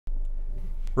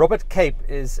Robert Keip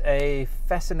is a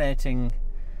fascinating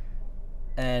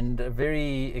and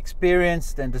very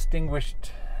experienced and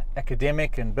distinguished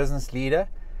academic and business leader.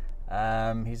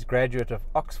 He's a graduate of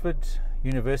Oxford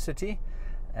University,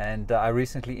 and I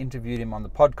recently interviewed him on the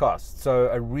podcast. So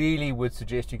I really would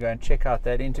suggest you go and check out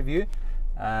that interview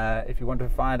if you want to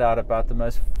find out about the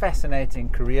most fascinating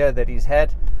career that he's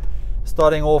had,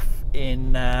 starting off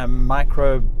in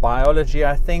microbiology,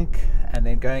 I think, and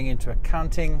then going into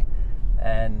accounting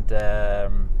and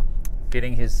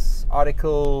getting his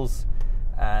articles,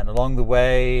 and along the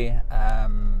way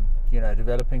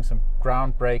developing some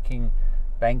groundbreaking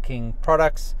banking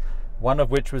products, one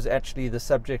of which was actually the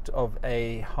subject of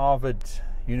a Harvard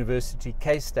University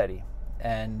case study.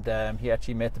 And he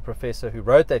actually met the professor who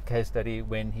wrote that case study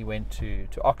when he went to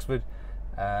Oxford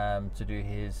to do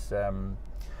his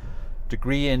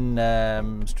degree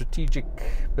in strategic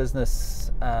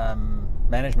business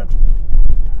management.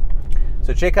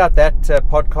 So check out that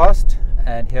podcast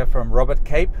and hear from Robert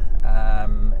Keip,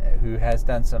 who has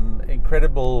done some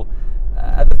incredible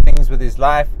other things with his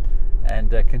life,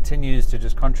 and continues to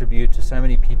just contribute to so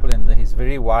many people in his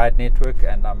very wide network,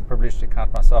 and I'm privileged to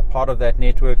count myself part of that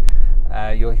network.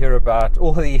 You'll hear about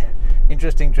all the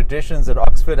interesting traditions at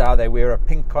Oxford, how they wear a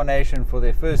pink carnation for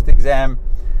their first exam,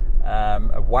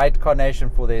 a white carnation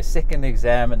for their second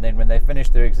exam, and then when they finish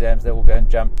their exams they will go and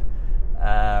jump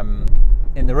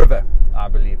in the river, I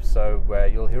believe. So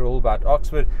you'll hear all about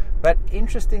Oxford. But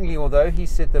interestingly, although he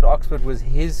said that Oxford was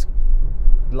his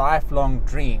lifelong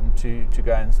dream to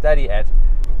go and study at,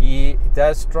 he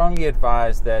does strongly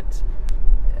advise that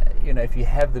if you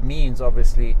have the means,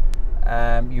 obviously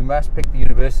you must pick the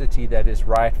university that is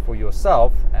right for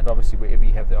yourself, and obviously wherever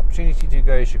you have the opportunity to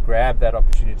go, you should grab that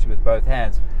opportunity with both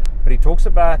hands. But he talks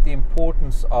about the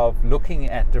importance of looking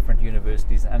at different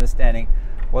universities, understanding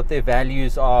what their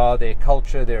values are, their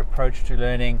culture, their approach to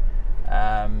learning.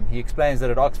 He explains that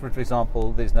at Oxford, for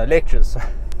example, there's no lectures. So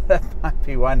that might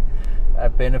be one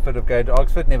benefit of going to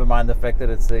Oxford, never mind the fact that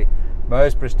it's the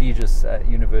most prestigious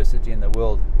university in the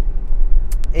world.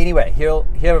 Anyway, he'll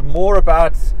hear more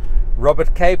about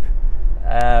Robert Keip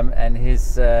and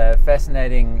his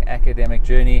fascinating academic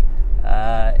journey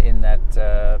in that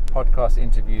podcast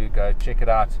interview. Go check it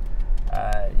out.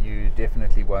 You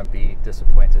definitely won't be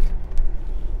disappointed.